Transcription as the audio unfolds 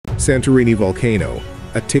Santorini volcano,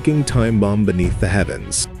 a ticking time bomb beneath the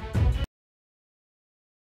heavens.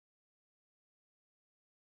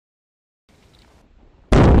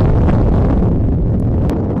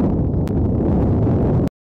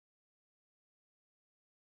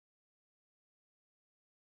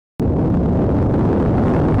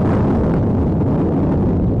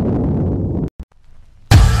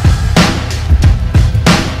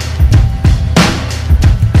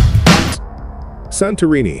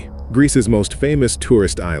 Santorini, Greece's most famous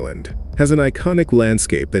tourist island, has an iconic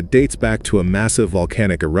landscape that dates back to a massive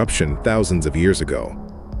volcanic eruption thousands of years ago.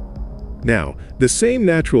 Now, the same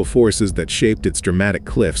natural forces that shaped its dramatic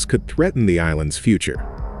cliffs could threaten the island's future.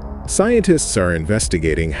 Scientists are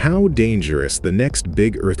investigating how dangerous the next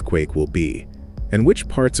big earthquake will be, and which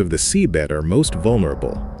parts of the seabed are most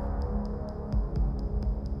vulnerable.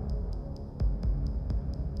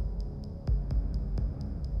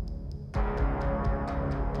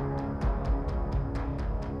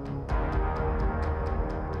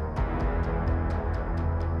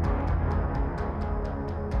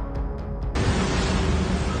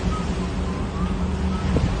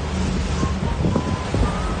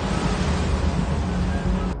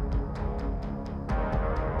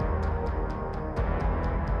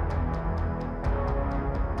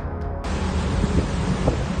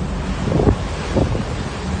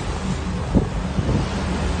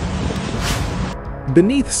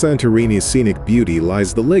 Beneath Santorini's scenic beauty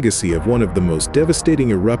lies the legacy of one of the most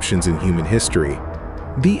devastating eruptions in human history.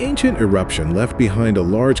 The ancient eruption left behind a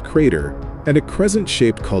large crater and a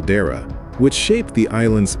crescent-shaped caldera, which shaped the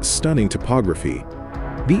island's stunning topography.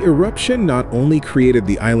 The eruption not only created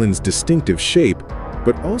the island's distinctive shape,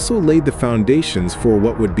 but also laid the foundations for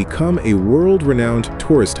what would become a world-renowned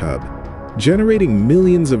tourist hub, generating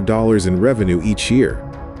millions of dollars in revenue each year.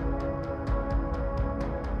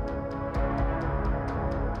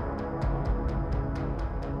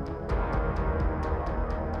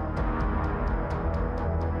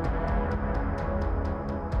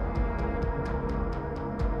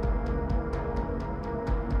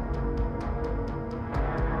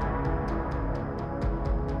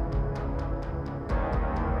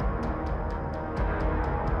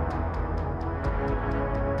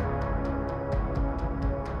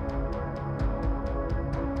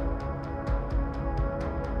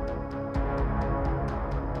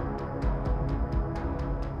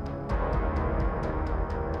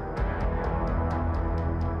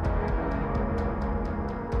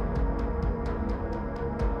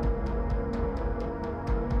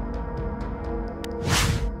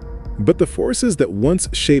 But the forces that once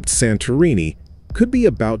shaped Santorini could be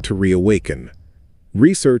about to reawaken.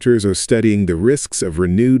 Researchers are studying the risks of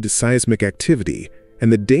renewed seismic activity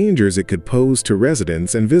and the dangers it could pose to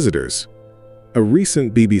residents and visitors. A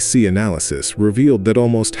recent BBC analysis revealed that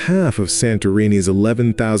almost half of Santorini's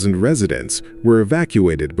 11,000 residents were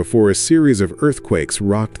evacuated before a series of earthquakes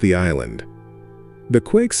rocked the island. The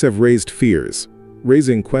quakes have raised fears,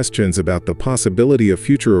 raising questions about the possibility of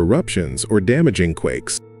future eruptions or damaging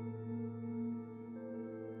quakes.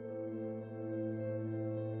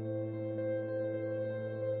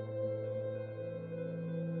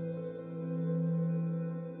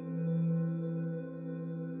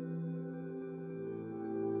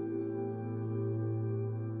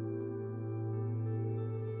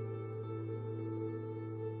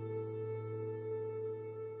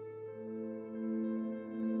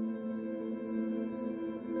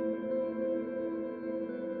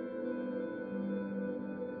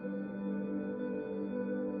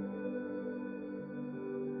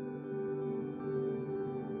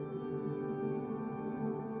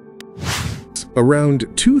 Around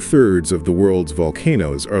 2/3 of the world's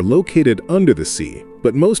volcanoes are located under the sea,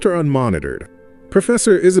 but most are unmonitored.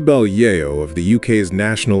 Professor Isabel Yeo of the UK's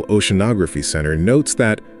National Oceanography Centre notes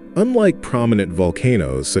that, unlike prominent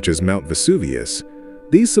volcanoes such as Mount Vesuvius,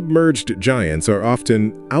 these submerged giants are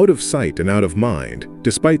often out of sight and out of mind,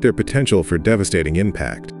 despite their potential for devastating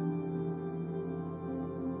impact.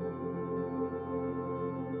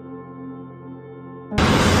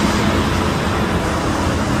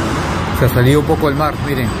 Se ha salido un poco el mar,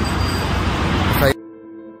 miren. Está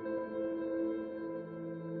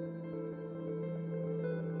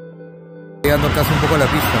llegando casi un poco a la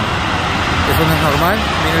pista. Eso no es normal.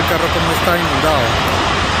 Miren el carro cómo está inundado.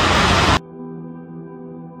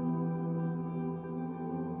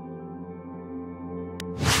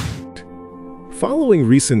 Following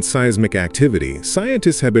recent seismic activity,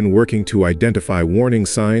 scientists have been working to identify warning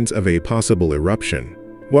signs of a possible eruption.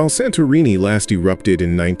 While Santorini last erupted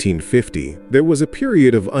in 1950, there was a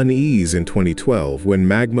period of unease in 2012 when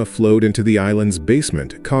magma flowed into the island's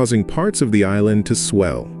basement, causing parts of the island to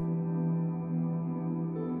swell.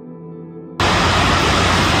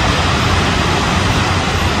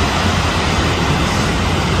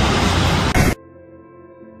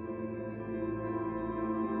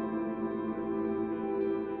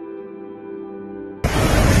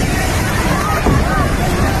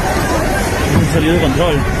 salió de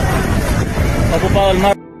control. Ha ocupado el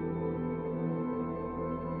mar.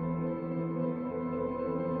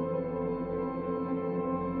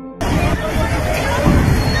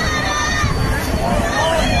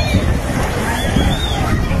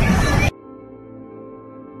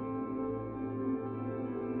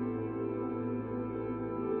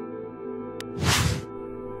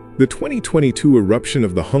 The 2022 eruption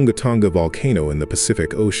of the Hungatonga volcano in the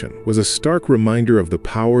Pacific Ocean was a stark reminder of the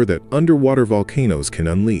power that underwater volcanoes can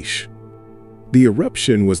unleash. The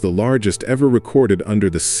eruption was the largest ever recorded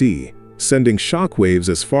under the sea, sending shockwaves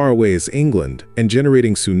as far away as England and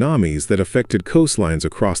generating tsunamis that affected coastlines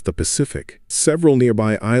across the Pacific. Several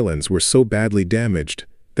nearby islands were so badly damaged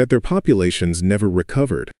that their populations never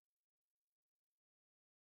recovered.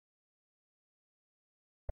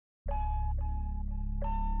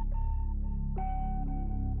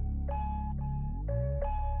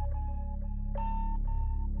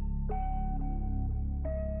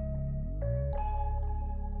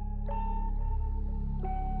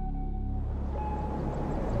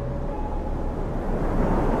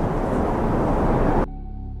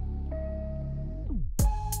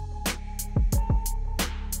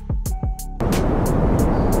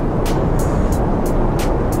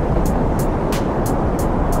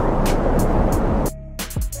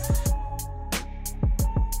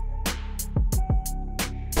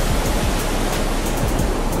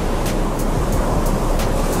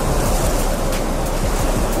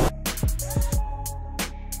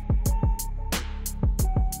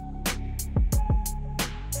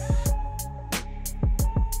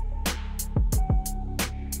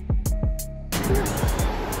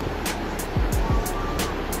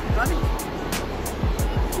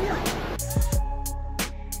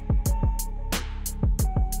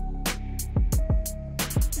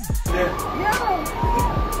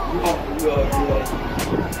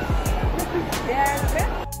 Yeah.